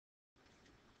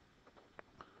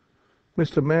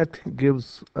Mr. Matt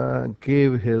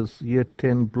gave his year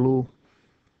 10 blue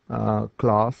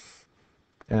class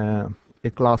uh, a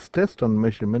class test on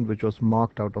measurement which was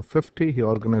marked out of 50. He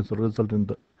organized the result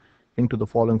into the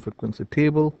following frequency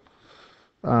table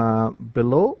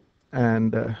below,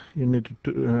 and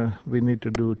we need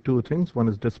to do two things. One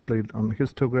is displayed on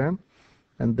histogram,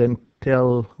 and then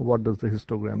tell what does the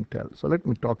histogram tell. So let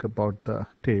me talk about the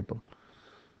table.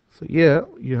 So here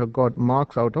you have got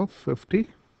marks out of 50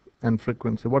 and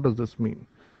frequency. What does this mean?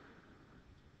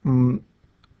 Mm,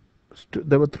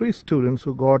 there were 3 students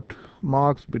who got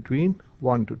marks between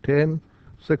 1 to 10,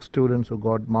 6 students who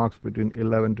got marks between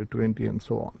 11 to 20, and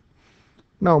so on.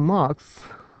 Now marks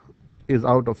is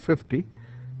out of 50.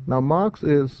 Now marks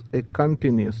is a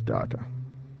continuous data.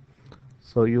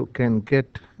 So you can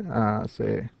get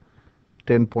say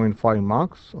 10.5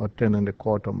 marks or 10 and a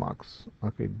quarter marks.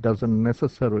 Okay, it doesn't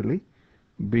necessarily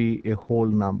be a whole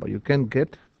number. You can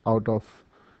get out of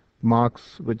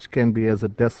marks which can be as a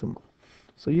decimal.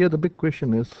 So here the big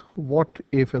question is, what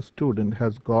if a student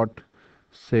has got,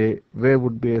 say, where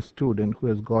would be a student who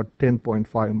has got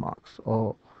 10.5 marks,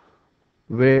 or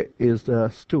where is the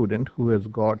student who has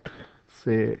got,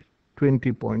 say,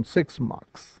 20.6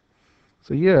 marks?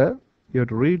 So here you have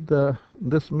to read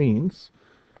this means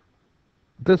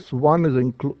this one is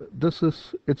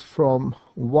it's from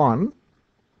 1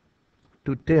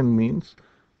 to 10 means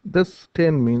this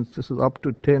 10 means this is up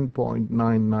to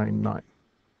 10.999.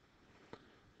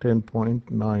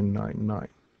 10.999.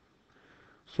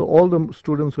 So all the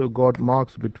students who got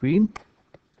marks between,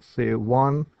 say,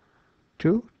 1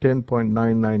 to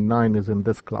 10.999 is in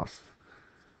this class.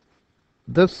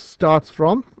 This starts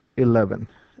from 11.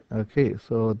 Okay,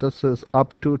 so this is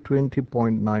up to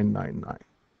 20.999.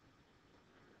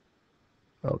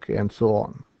 Okay, and so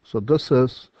on. So this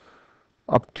is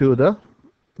up to the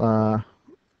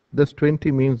this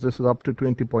 20 means this is up to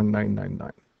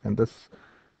 20.999,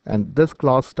 and this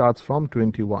class starts from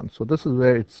 21. So this is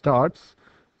where it starts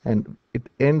and it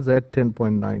ends at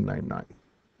 10.999.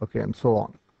 Okay, and so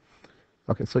on.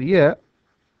 Okay, so here,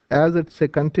 as it's a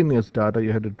continuous data,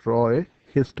 you have to draw a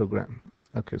histogram.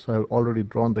 Okay, so I've already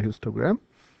drawn the histogram.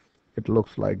 It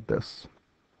looks like this.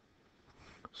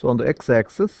 So on the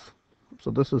x-axis,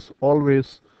 so this is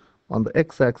always on the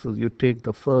x-axis, you take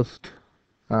the first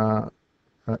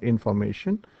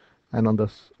information, and on the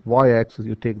y-axis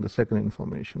you take the second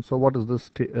information. So what does this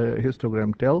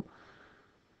histogram tell?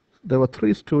 There were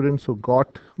 3 students who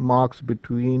got marks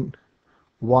between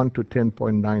 1 to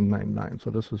 10.999. So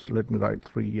this is, let me write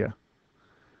 3 here.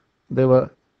 There were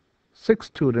 6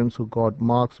 students who got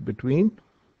marks between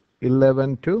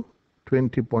 11 to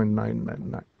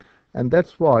 20.999, and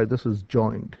that's why this is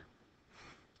joined.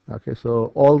 Okay,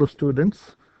 so all the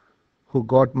students who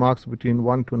got marks between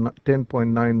 1 to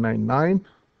 10.999,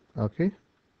 okay,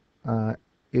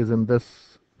 is in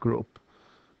this group.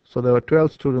 So there were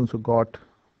 12 students who got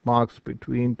marks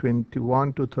between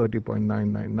 21 to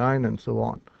 30.999, and so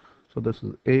on. So this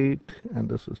is 8 and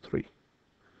this is 3.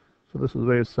 So this is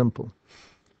very simple.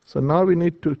 So now we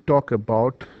need to talk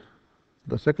about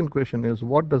the second question is,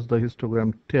 what does the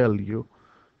histogram tell you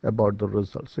about the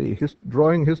result? See,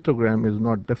 drawing histogram is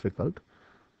not difficult,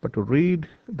 but to read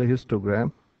the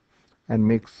histogram and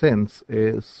make sense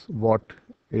is what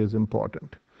is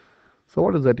important. So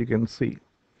what is that you can see?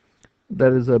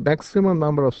 There is a maximum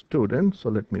number of students. So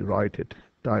let me write it,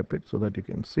 type it so that you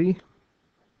can see.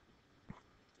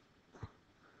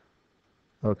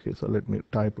 Okay, so let me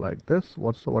type like this.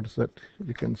 What is that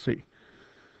you can see?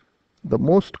 The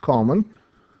most common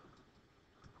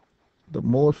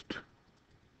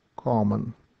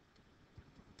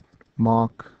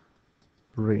mark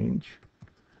range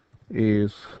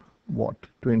is what?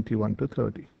 21 to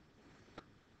 30.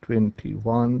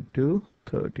 21 to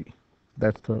 30.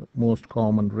 That's the most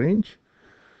common range.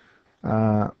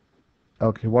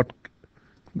 Okay, what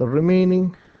the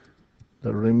remaining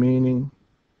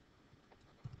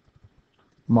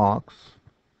marks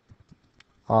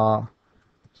are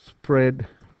spread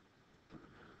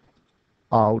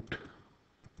out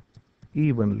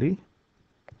evenly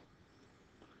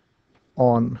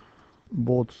on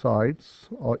both sides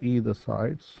or either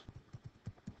sides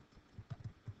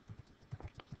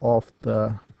of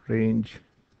the range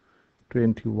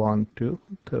 21 to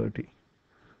 30.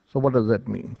 So what does that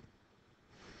mean?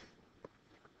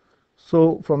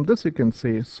 So from this you can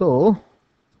say, so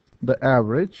the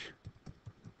average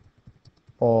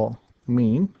or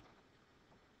mean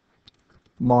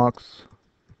marks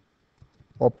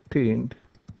obtained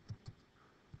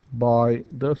by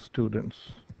the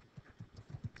students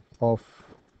of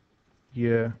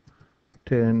year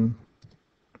 10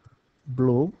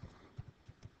 blue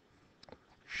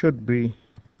should be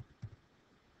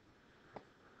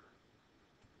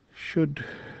should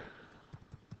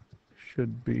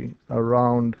should be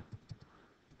around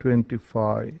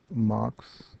 25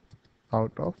 marks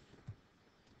out of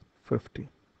 50.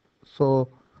 So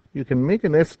you can make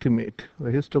an estimate.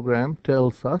 The histogram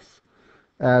tells us,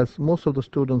 as most of the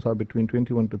students are between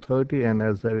 21 to 30, and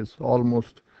as there is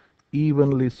almost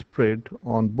evenly spread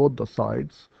on both the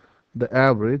sides, the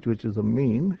average, which is a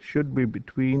mean, should be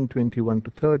between 21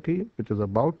 to 30, which is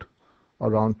about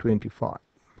around 25.